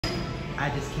I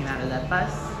just came out of that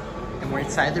bus and we're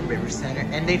inside the Rivercenter,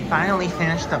 and they finally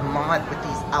finished the mod with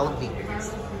these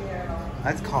elevators.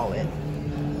 Let's call it.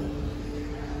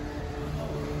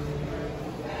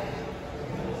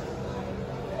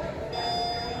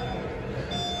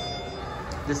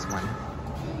 This one.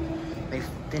 They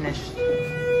finished.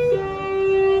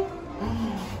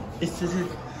 This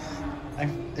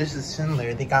is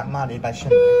Schindler. They got modded by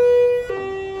Schindler.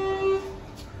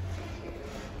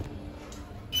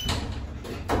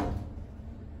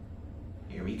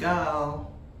 Here we go.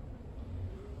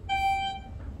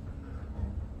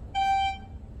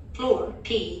 Floor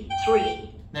P3.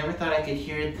 Never thought I could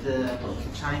hear the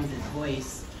chimes and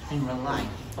voice in real life.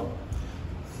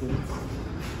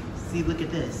 See, look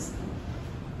at this.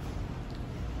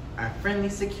 Our friendly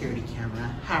security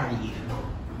camera. How are you?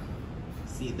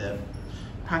 See, the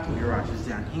parking garage is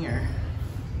down here.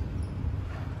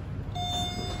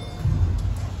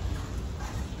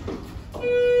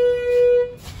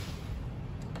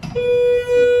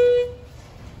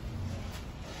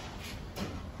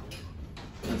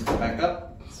 Let's go back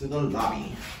up to the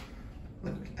lobby.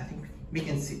 Look, I think we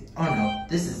can see. Oh no,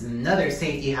 this is another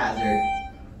safety hazard.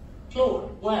 Floor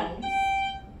 1.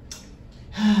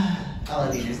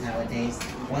 Elevators nowadays,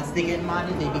 once they get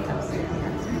modded, they become safety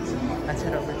hazards. Let's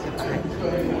head over to the back.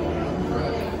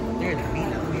 There are the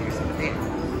main elevators over there.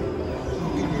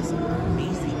 Look at this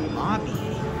amazing lobby.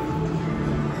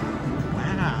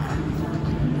 Wow.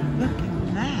 Look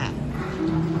at that.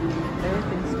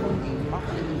 Everything's going to be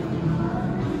modded.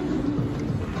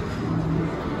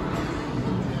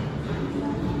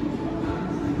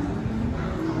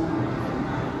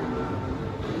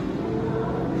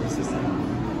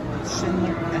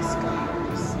 Schindler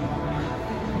escalators.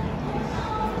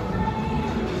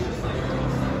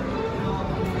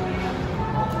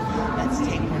 Let's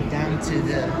take one down to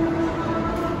the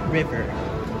river.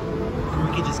 We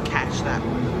can just catch that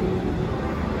one.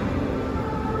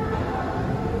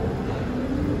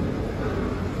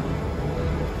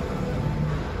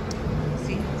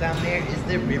 See, down there is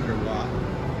the river walk.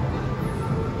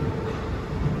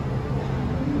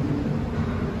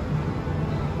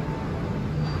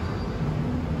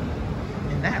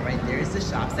 That right there is the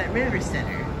shops at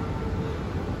Rivercenter.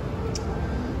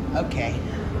 Okay.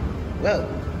 Whoa.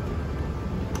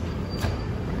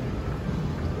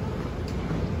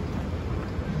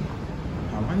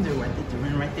 I wonder what they're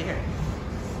doing right there.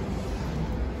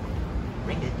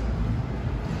 Ring it.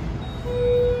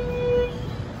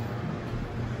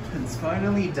 It's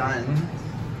finally done.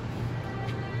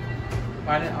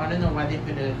 I don't know why they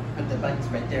put the buttons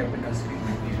right there with no screen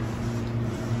right here.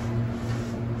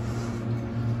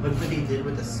 Look what they did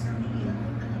with the screen.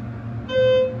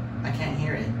 I can't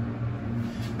hear it.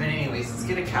 But anyways, let's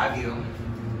get a cab view.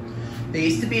 They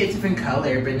used to be a different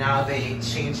color, but now they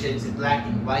changed it to black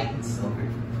and white and silver.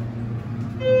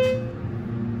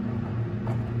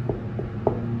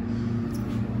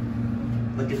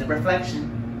 Look at the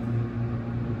reflection.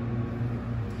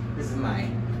 This is my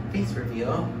face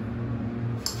reveal.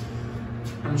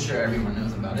 I'm sure everyone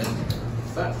knows about it.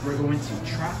 But we're going to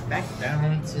trot back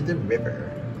down to the river.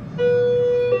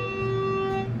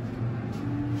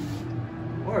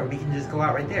 Or we can just go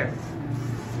out right there.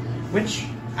 Which,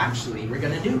 actually, we're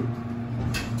gonna do.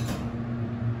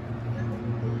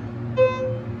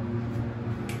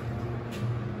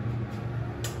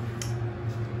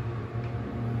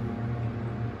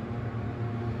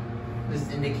 This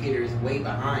indicator is way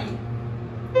behind.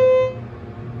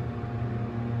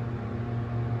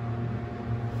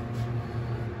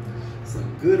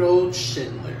 Some good old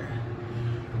Schindler.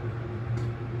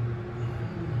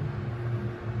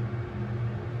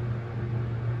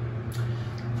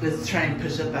 Let's try and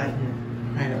push up that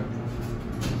right up.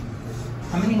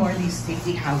 How many more of these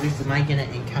safety hazards am I gonna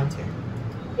encounter?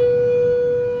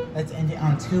 Let's end it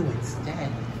on 2 instead.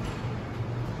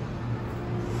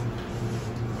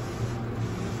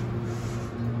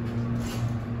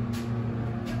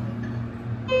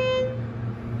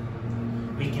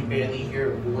 We can barely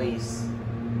hear a voice.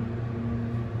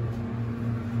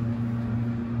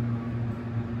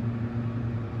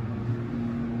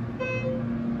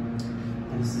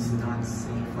 This is not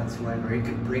safe whatsoever. It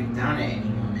could break down at any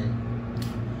moment.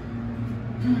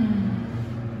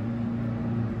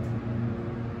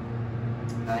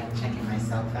 I like checking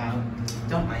myself out.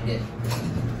 Don't mind it.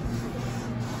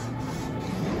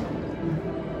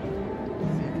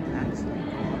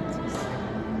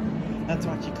 Let's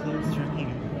watch it close from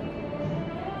here.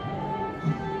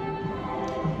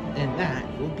 And that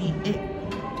will be it.